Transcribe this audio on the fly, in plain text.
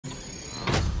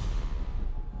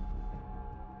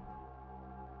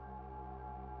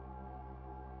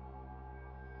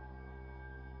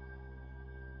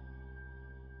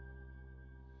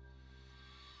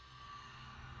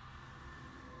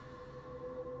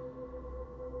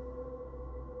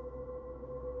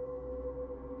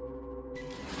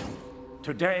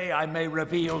Today I may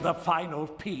reveal the final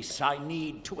piece I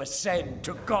need to ascend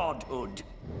to godhood.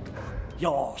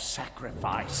 Your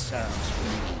sacrifice serves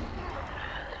me.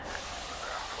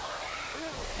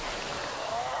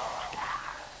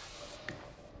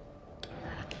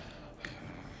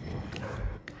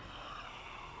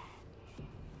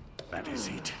 That is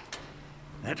it.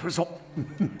 That was all.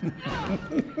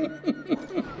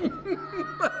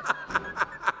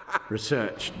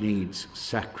 Research needs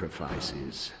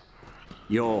sacrifices.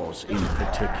 Yours in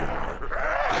particular.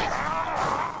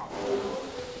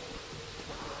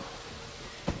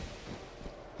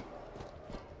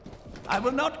 I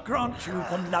will not grant you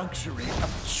the luxury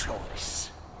of choice.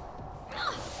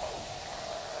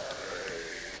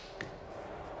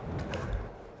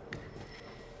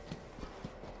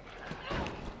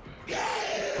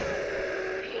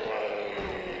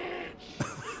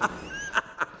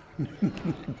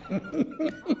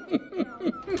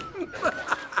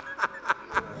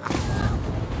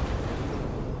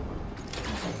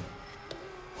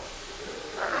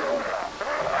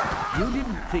 You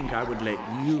didn't think I would let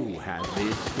you have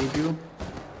this, did you?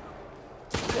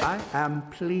 I am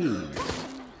pleased.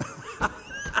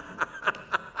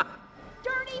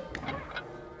 Dirty!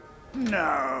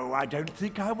 No, I don't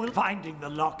think I will. Finding the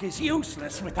lock is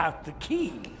useless without the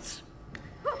keys.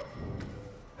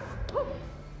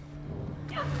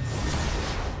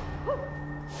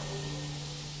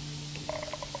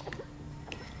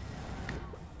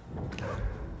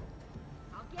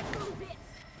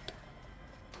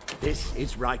 This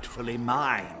is rightfully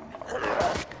mine.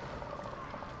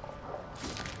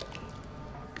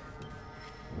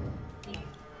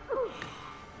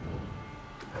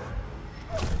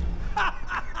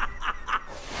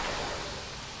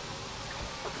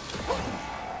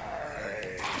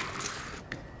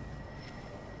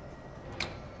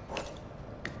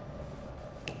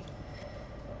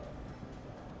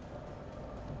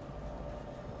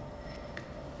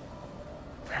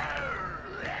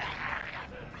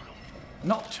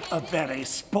 Not a very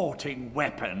sporting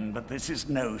weapon, but this is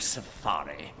no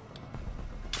safari.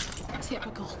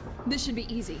 Typical. This should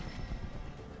be easy.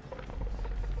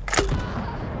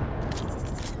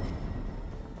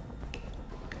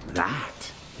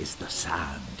 That is the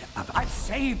sound of... I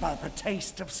savor the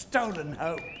taste of stolen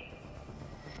hope.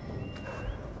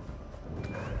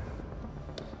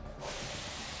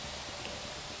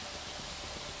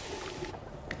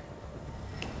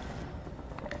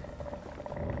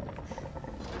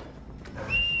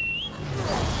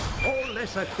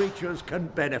 Lesser creatures can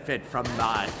benefit from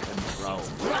my control.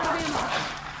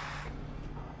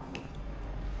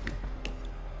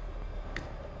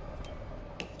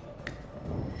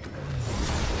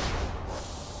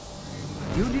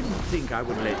 You didn't think I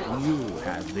would let you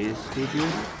have this, did you?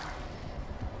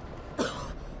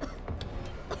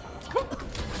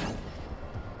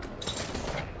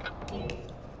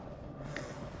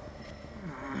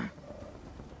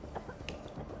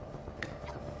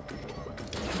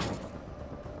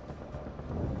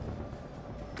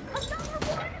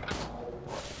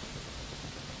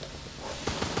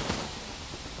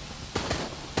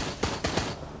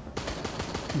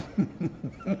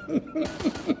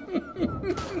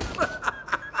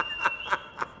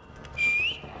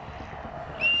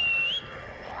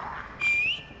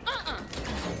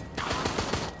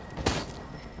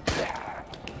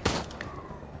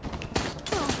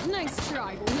 Oh, nice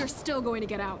try, but we're still going to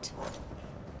get out.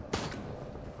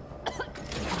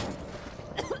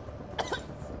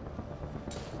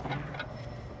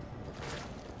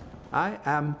 I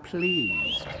am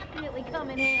pleased. Definitely come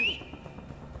in handy.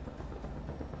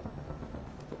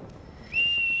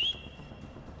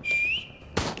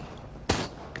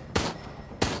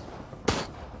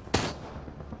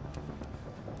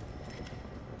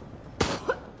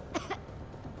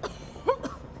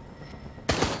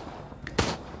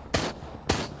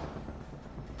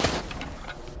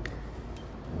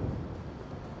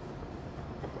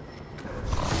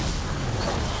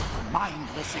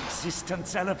 Mindless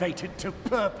existence elevated to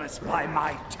purpose by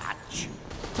my touch.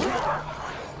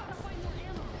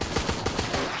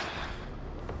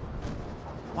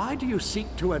 Why do you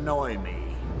seek to annoy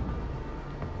me?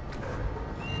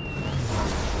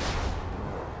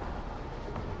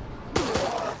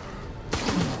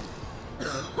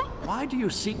 Why do you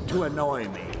seek to annoy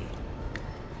me?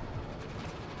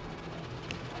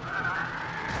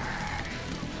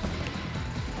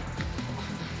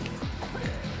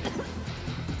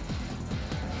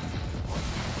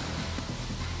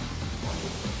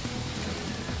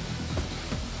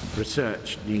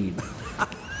 Research need.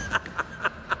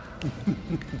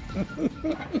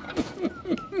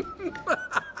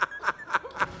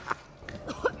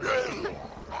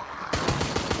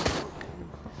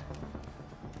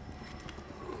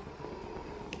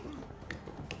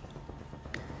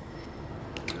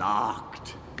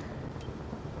 Locked.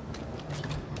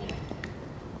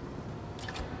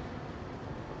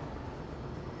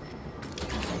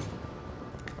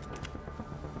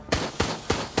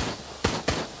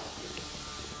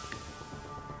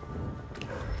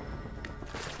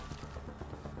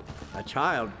 A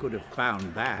child could have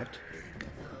found that.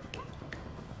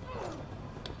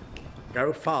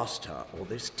 Go faster, or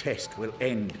this test will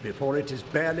end before it has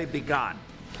barely begun.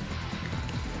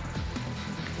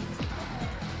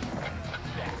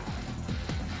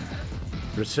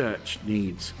 Research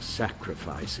needs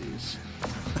sacrifices.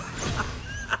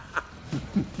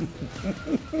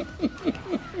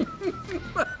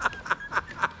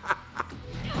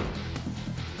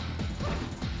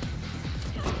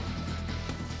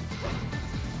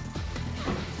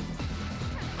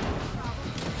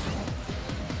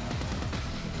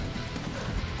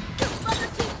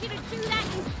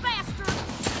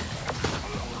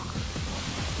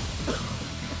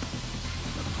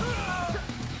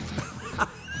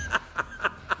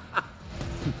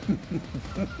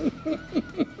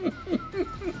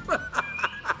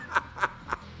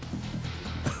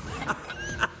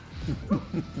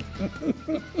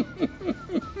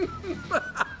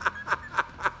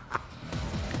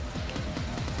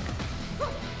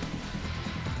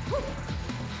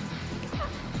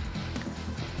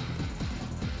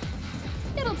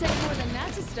 It'll take more than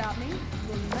that to stop me.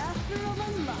 The master of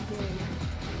unlocking.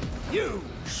 You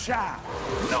shall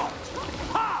not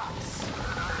pass!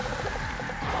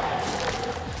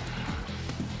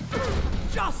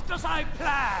 Just as I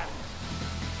planned!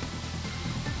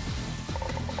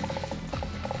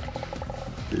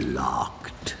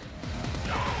 Locked.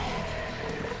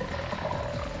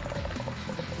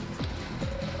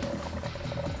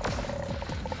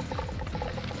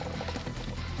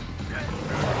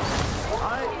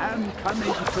 I am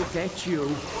coming to get you.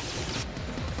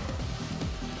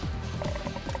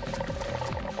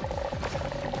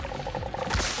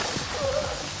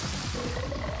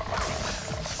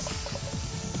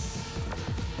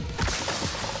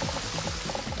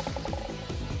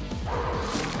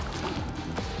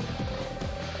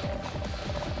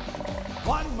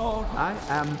 One more. I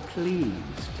am pleased.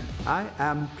 I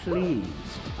am pleased.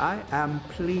 I am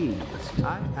pleased.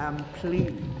 I am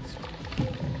pleased.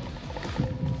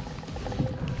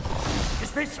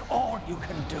 Is this all you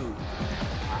can do?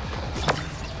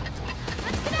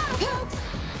 Let's get out, folks!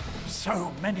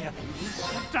 So many of you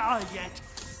won't die yet,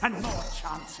 and more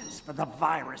chances for the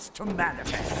virus to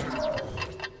manifest.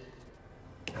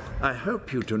 I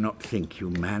hope you do not think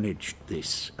you managed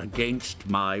this against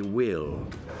my will.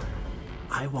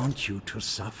 I want you to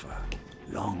suffer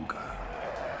longer.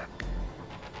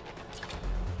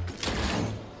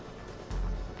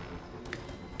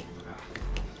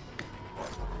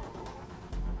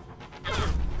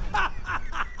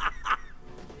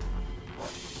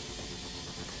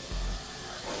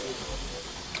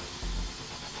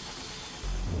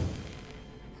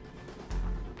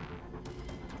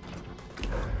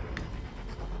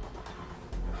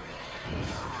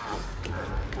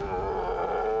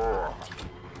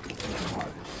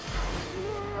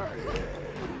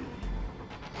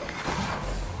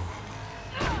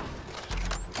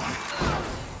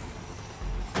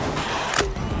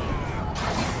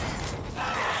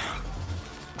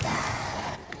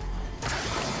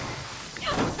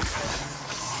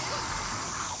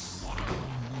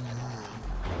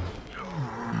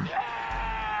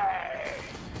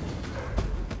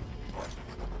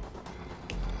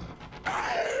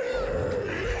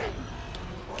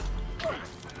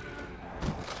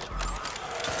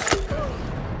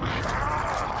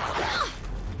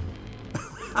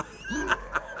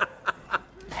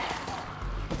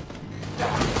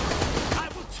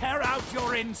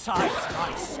 Your insides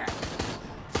myself.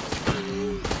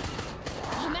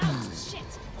 I'm out.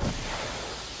 Shit.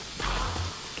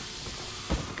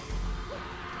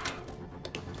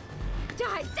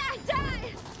 Die, die,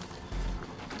 die!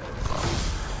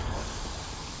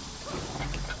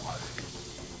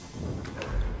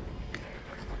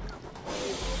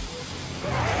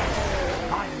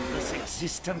 Mindless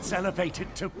existence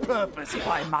elevated to purpose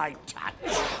by my touch.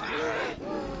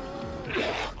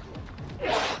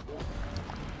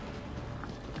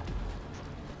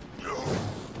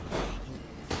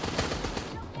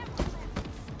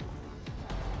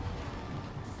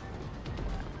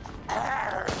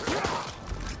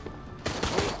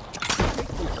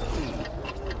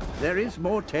 There is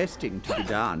more testing to be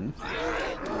done.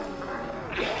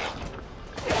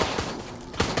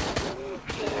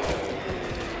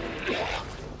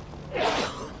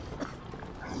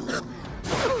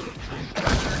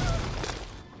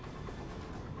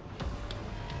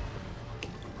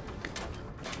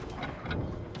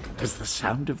 Does the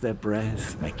sound of their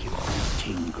breath make you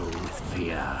tingle with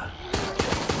fear?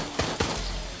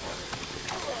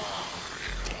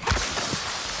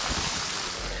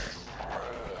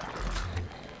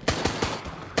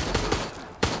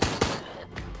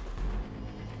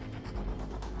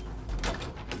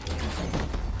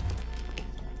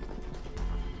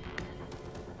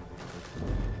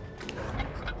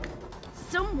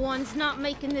 Someone's not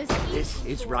making this easy. This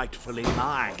is rightfully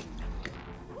mine.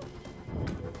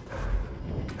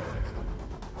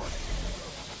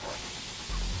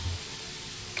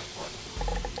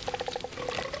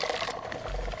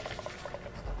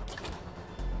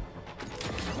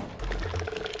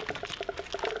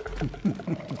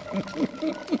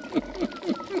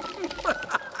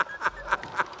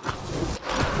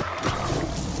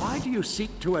 Why do you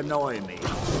seek to annoy me?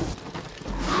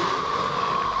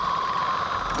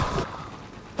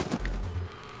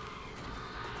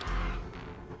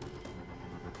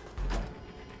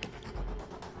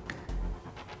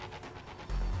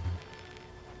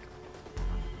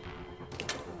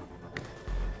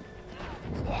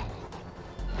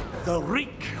 The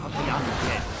reek of the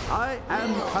undead. I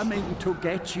am coming to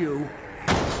get you.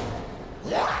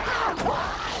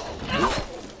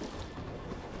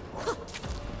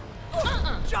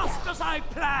 Just as I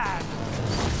planned.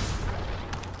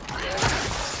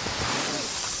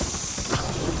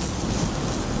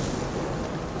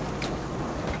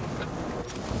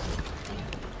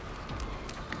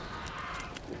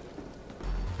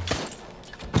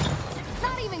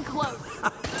 Not even close.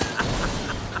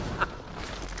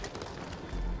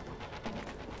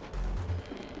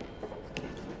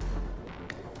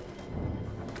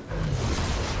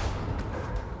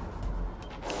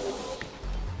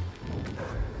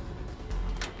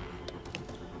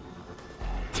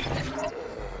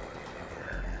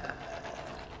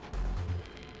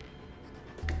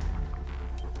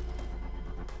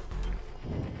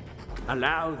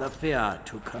 Allow the fear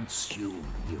to consume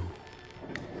you.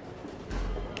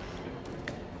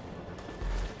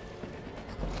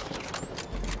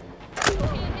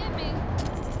 Can't hit me.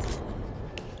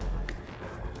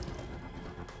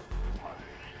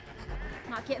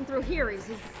 Not getting through here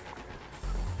easy.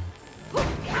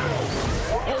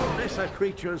 All lesser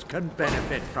creatures can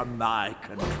benefit from my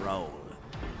control.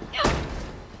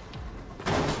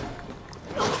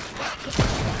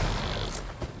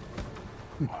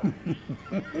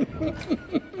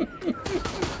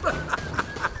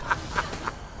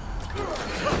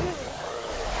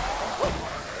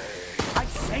 I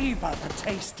savor the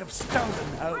taste of stolen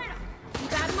hope.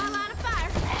 Keep out of my line of fire.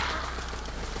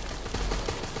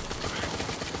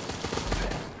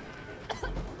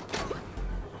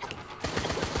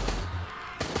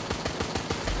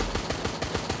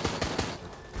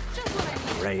 Just what I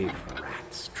need. Brave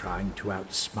rats trying to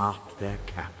outsmart their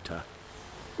captor.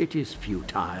 It is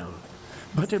futile,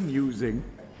 but amusing.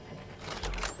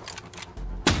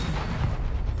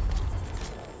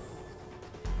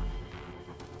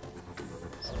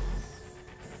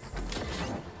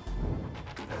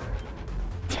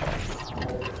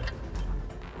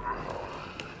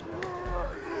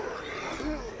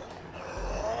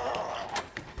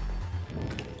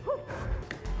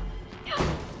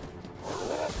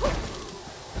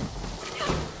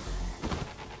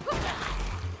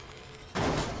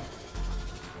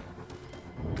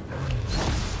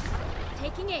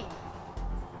 Taking aim.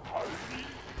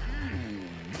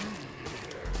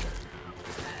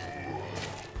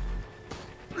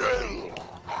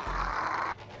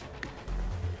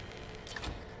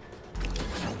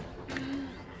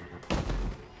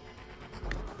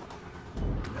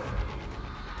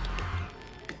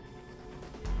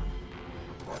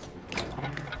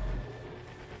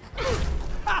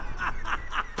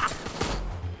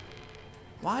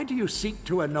 Why do you seek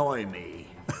to annoy me?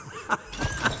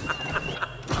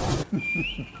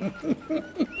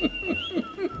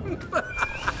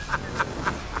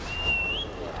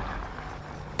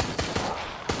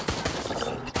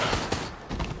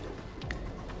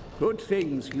 Good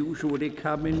things usually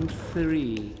come in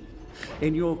 3.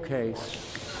 In your case,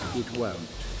 it won't.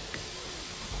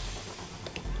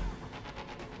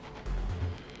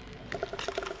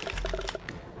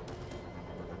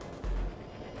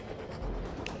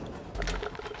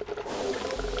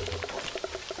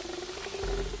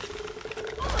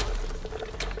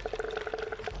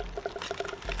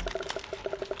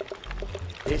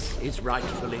 This is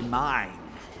rightfully mine.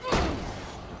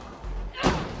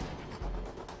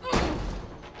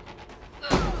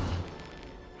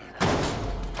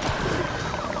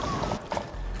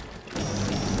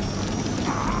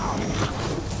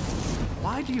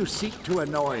 Why do you seek to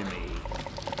annoy me?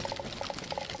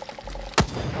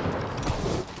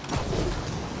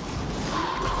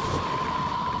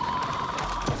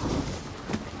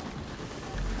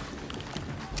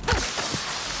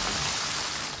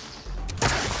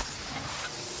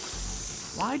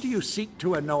 do you seek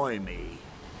to annoy me?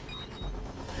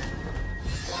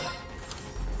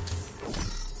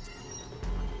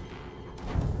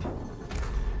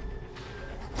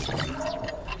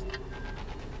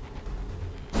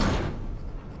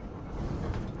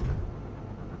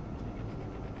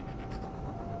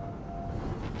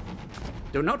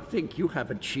 Do not think you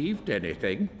have achieved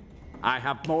anything. I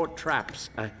have more traps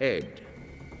ahead.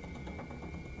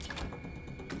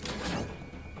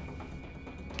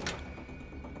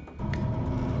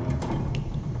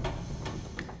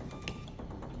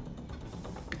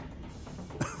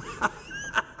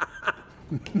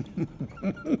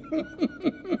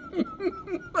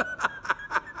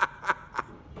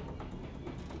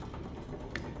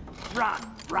 Run,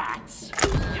 rats!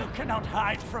 You cannot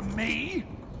hide from me!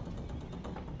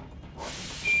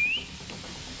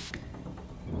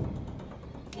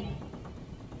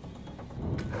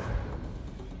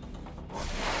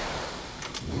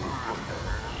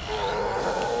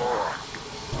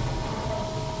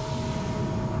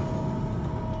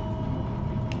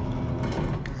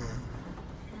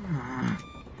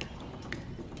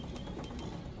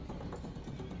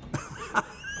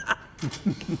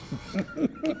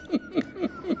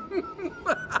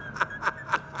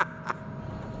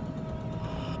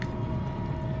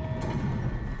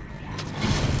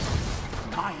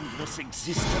 Mindless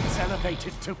existence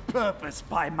elevated to purpose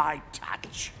by my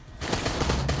touch.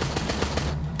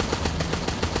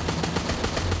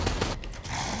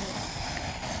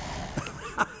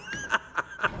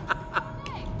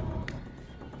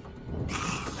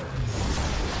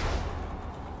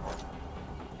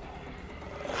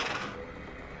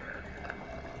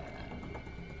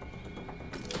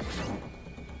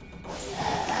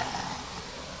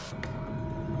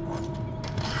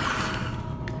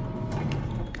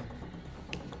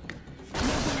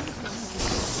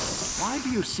 Why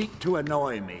do you seek to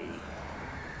annoy me?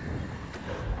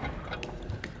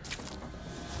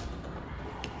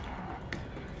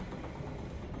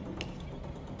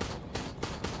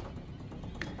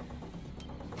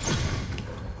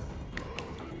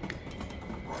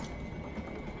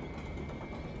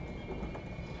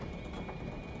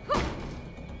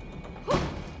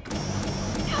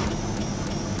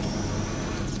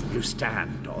 You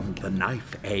stand on the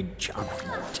knife edge of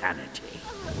mortality.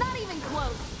 Not even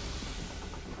close.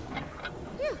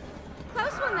 Phew,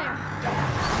 close one there.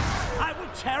 I will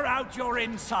tear out your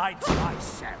insides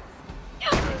myself.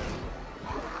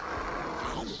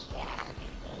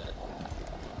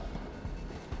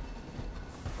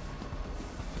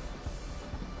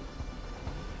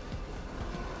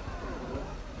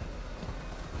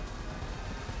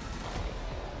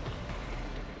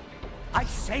 I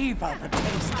savor the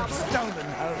taste of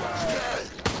stolen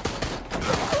home.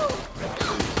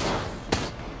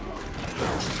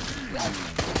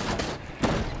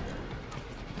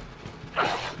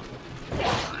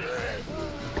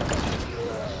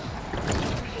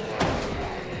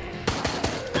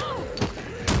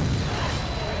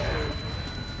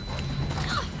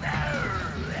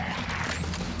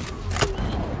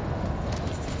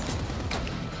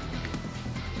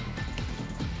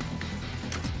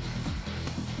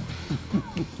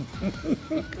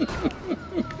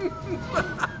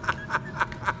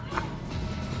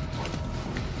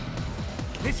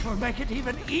 This will make it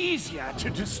even easier to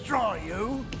destroy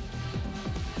you.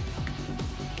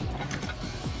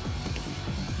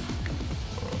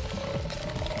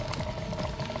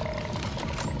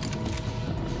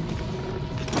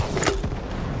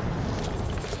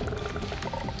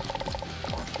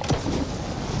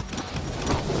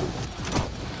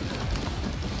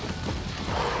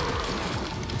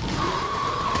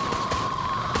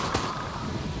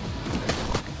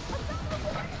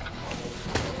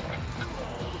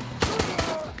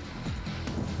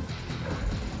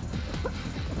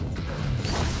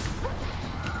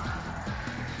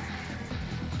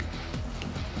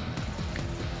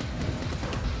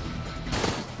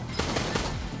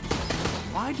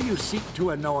 Why do you seek to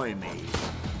annoy me?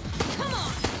 Come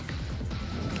on!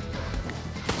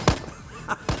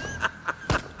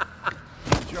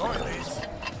 Enjoy this.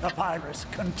 The virus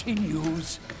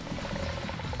continues.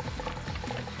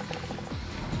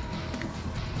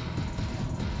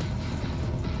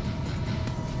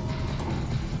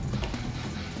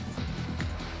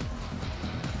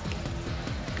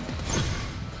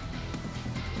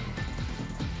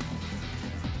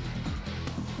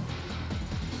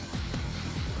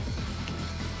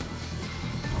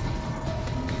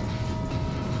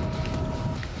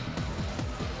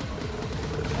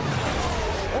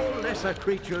 Lesser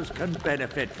creatures can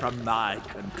benefit from my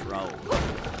control.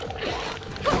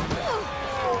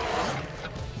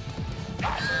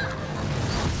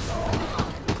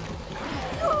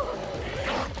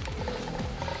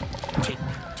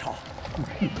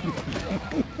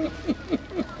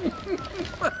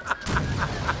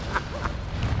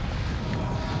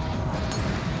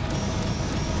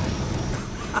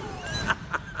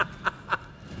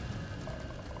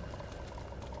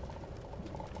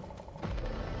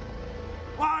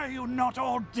 Why are you not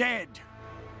all dead?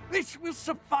 This will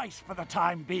suffice for the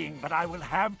time being, but I will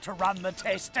have to run the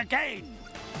test again.